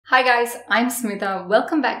Hi guys, I'm Smita.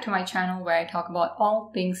 Welcome back to my channel where I talk about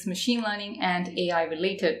all things machine learning and AI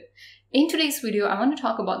related. In today's video, I want to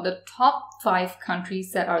talk about the top 5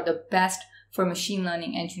 countries that are the best for machine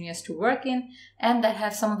learning engineers to work in and that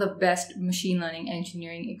have some of the best machine learning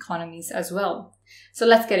engineering economies as well. So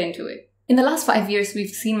let's get into it. In the last 5 years, we've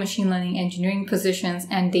seen machine learning engineering positions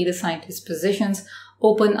and data scientist positions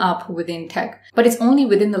open up within tech. But it's only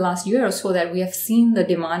within the last year or so that we have seen the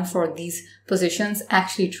demand for these positions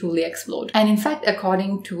actually truly explode. And in fact,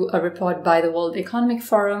 according to a report by the World Economic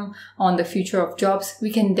Forum on the future of jobs,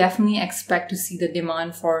 we can definitely expect to see the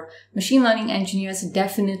demand for machine learning engineers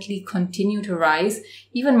definitely continue to rise,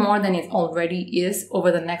 even more than it already is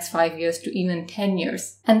over the next 5 years to even 10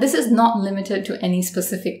 years. And this is not limited to any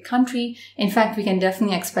specific country. In fact, we can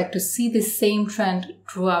definitely expect to see this same trend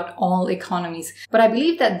throughout all economies. But I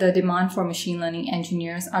believe that the demand for machine learning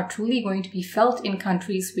engineers are truly going to be felt in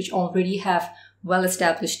countries which already have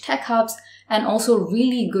well-established tech hubs and also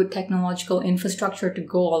really good technological infrastructure to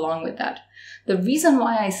go along with that. The reason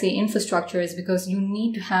why I say infrastructure is because you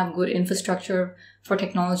need to have good infrastructure for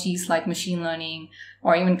technologies like machine learning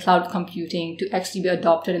or even cloud computing to actually be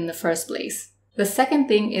adopted in the first place. The second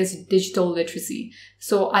thing is digital literacy.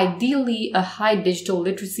 So ideally, a high digital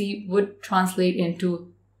literacy would translate into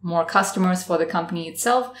more customers for the company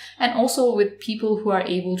itself, and also with people who are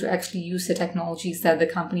able to actually use the technologies that the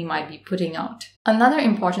company might be putting out. Another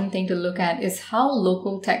important thing to look at is how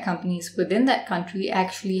local tech companies within that country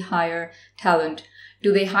actually hire talent.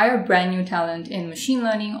 Do they hire brand new talent in machine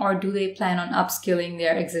learning, or do they plan on upskilling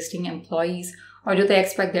their existing employees, or do they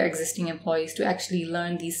expect their existing employees to actually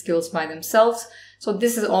learn these skills by themselves? So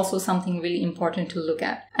this is also something really important to look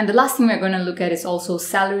at. And the last thing we're going to look at is also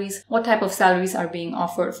salaries. What type of salaries are being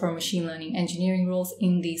offered for machine learning engineering roles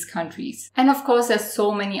in these countries? And of course, there's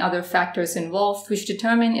so many other factors involved which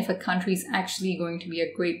determine if a country is actually going to be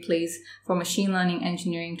a great place for machine learning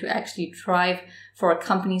engineering to actually thrive, for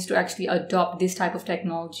companies to actually adopt this type of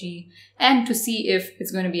technology, and to see if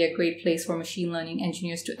it's going to be a great place for machine learning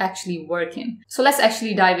engineers to actually work in. So let's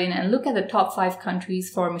actually dive in and look at the top 5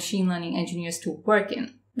 countries for machine learning engineers to work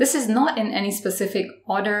in. This is not in any specific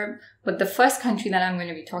order, but the first country that I'm going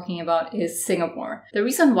to be talking about is Singapore. The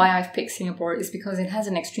reason why I've picked Singapore is because it has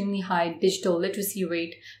an extremely high digital literacy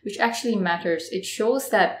rate, which actually matters. It shows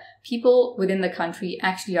that people within the country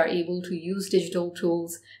actually are able to use digital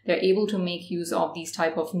tools. They're able to make use of these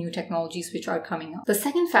type of new technologies which are coming up. The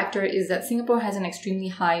second factor is that Singapore has an extremely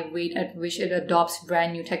high rate at which it adopts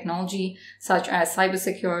brand new technology, such as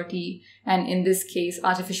cybersecurity, and in this case,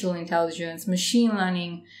 artificial intelligence, machine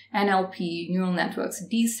learning, NLP, neural networks,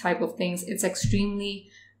 these type of things. It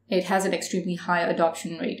has an extremely high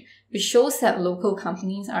adoption rate, which shows that local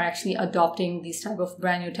companies are actually adopting these type of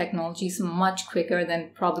brand new technologies much quicker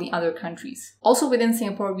than probably other countries. Also within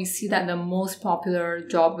Singapore, we see that the most popular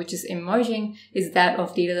job which is emerging is that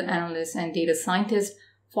of data analyst and data scientist,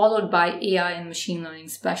 followed by AI and machine learning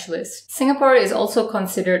specialists. Singapore is also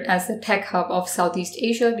considered as the tech hub of Southeast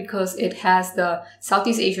Asia because it has the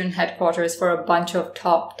Southeast Asian headquarters for a bunch of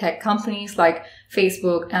top tech companies like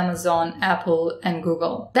Facebook, Amazon, Apple, and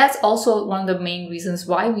Google. That's also one of the main reasons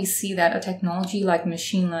why we see that a technology like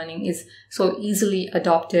machine learning is so easily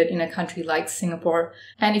adopted in a country like Singapore.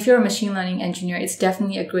 And if you're a machine learning engineer, it's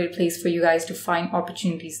definitely a great place for you guys to find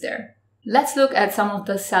opportunities there. Let's look at some of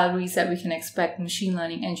the salaries that we can expect machine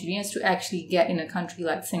learning engineers to actually get in a country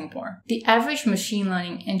like Singapore. The average machine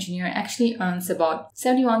learning engineer actually earns about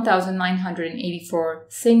 71,984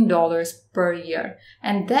 Sing dollars per year,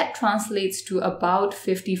 and that translates to about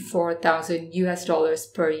 54,000 US dollars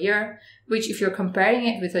per year, which if you're comparing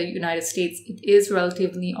it with the United States, it is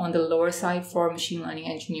relatively on the lower side for machine learning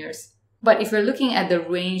engineers. But if we're looking at the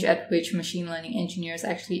range at which machine learning engineers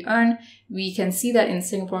actually earn, we can see that in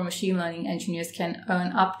Singapore, machine learning engineers can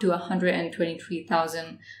earn up to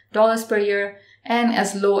 $123,000 per year and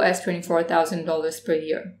as low as $24,000 per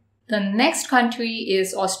year. The next country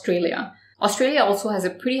is Australia. Australia also has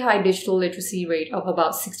a pretty high digital literacy rate of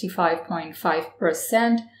about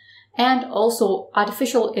 65.5%. And also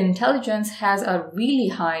artificial intelligence has a really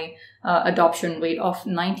high adoption rate of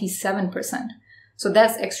 97%. So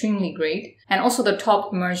that's extremely great. And also the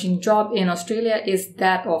top emerging job in Australia is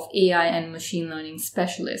that of AI and machine learning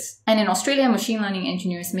specialists. And in Australia, machine learning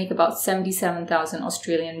engineers make about 77,000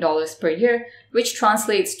 Australian dollars per year, which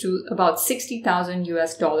translates to about 60,000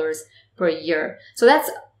 US dollars per year. So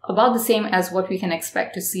that's about the same as what we can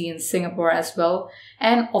expect to see in Singapore as well.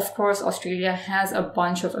 And of course, Australia has a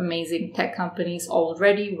bunch of amazing tech companies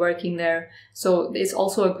already working there. So it's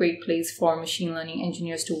also a great place for machine learning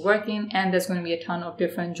engineers to work in, and there's going to be a ton of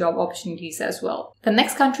different job opportunities as well. The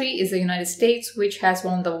next country is the United States, which has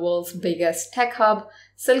one of the world's biggest tech hub,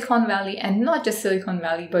 Silicon Valley, and not just Silicon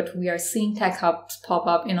Valley, but we are seeing tech hubs pop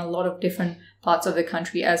up in a lot of different parts of the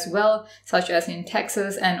country as well, such as in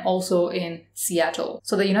Texas and also in Seattle.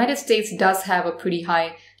 So the United States does have a pretty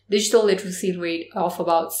high digital literacy rate of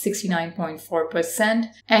about 69.4%.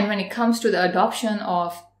 And when it comes to the adoption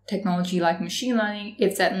of technology like machine learning,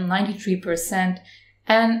 it's at 93%.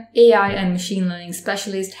 And AI and machine learning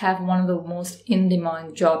specialists have one of the most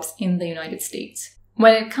in-demand jobs in the United States.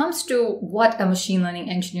 When it comes to what a machine learning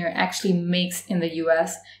engineer actually makes in the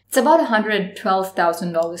US, it's about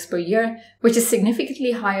 $112,000 per year, which is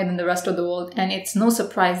significantly higher than the rest of the world, and it's no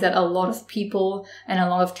surprise that a lot of people and a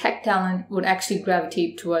lot of tech talent would actually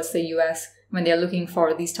gravitate towards the US when they're looking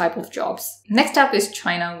for these type of jobs. Next up is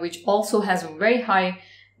China, which also has a very high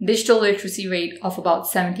digital literacy rate of about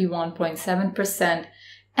 71.7%.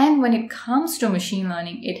 And when it comes to machine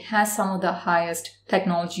learning, it has some of the highest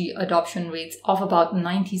technology adoption rates of about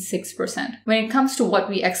 96%. When it comes to what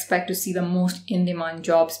we expect to see the most in-demand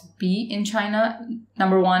jobs be in China,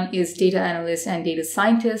 number one is data analyst and data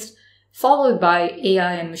scientist, followed by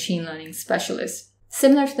AI and machine learning specialists.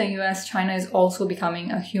 Similar to the US, China is also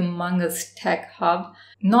becoming a humongous tech hub,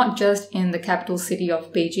 not just in the capital city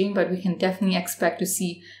of Beijing, but we can definitely expect to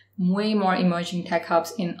see way more emerging tech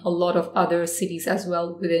hubs in a lot of other cities as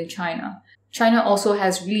well within China. China also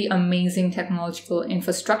has really amazing technological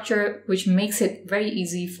infrastructure, which makes it very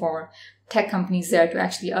easy for tech companies there to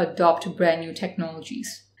actually adopt brand new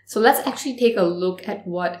technologies. So let's actually take a look at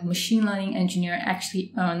what a machine learning engineer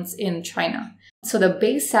actually earns in China. So the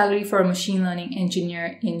base salary for a machine learning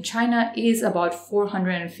engineer in China is about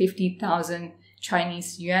 450,000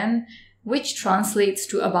 Chinese yuan, which translates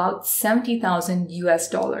to about 70,000 US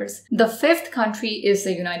dollars. The fifth country is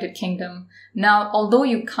the United Kingdom. Now, although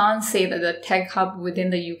you can't say that the tech hub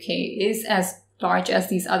within the UK is as large as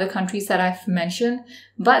these other countries that I've mentioned,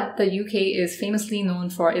 but the UK is famously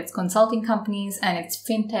known for its consulting companies and its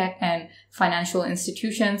fintech and financial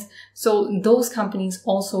institutions. So those companies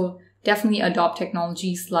also definitely adopt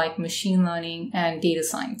technologies like machine learning and data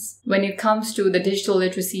science. When it comes to the digital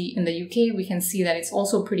literacy in the UK, we can see that it's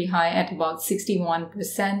also pretty high at about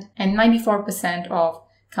 61%, and 94% of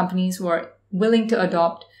companies were willing to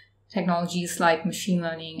adopt technologies like machine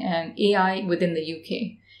learning and AI within the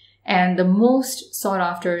UK. And the most sought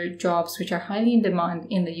after jobs which are highly in demand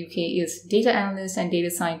in the UK is data analyst and data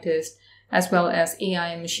scientist, as well as AI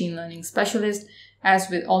and machine learning specialist,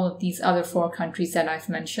 as with all of these other four countries that I've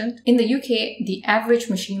mentioned. In the UK, the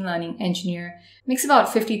average machine learning engineer makes about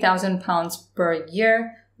 £50,000 per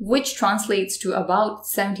year, which translates to about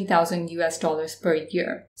 70,000 US dollars per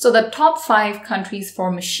year. So the top 5 countries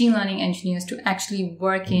for machine learning engineers to actually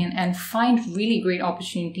work in and find really great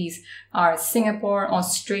opportunities are Singapore,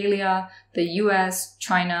 Australia, the US,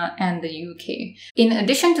 China, and the UK. In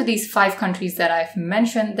addition to these 5 countries that I've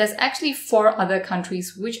mentioned, there's actually 4 other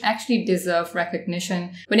countries which actually deserve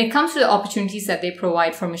recognition when it comes to the opportunities that they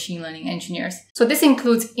provide for machine learning engineers. So this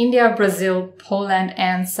includes India, Brazil, Poland,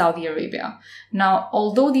 and Saudi Arabia. Now,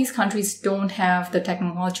 although these countries don't have the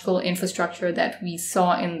technological infrastructure that we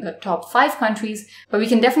saw in the top 5 countries, but we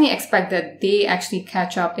can definitely expect that they actually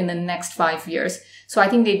catch up in the next 5 years. So I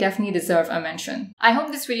think they definitely deserve a mention. I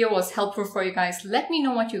hope this video was helpful for you guys. Let me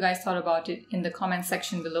know what you guys thought about it in the comment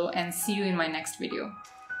section below, and see you in my next video.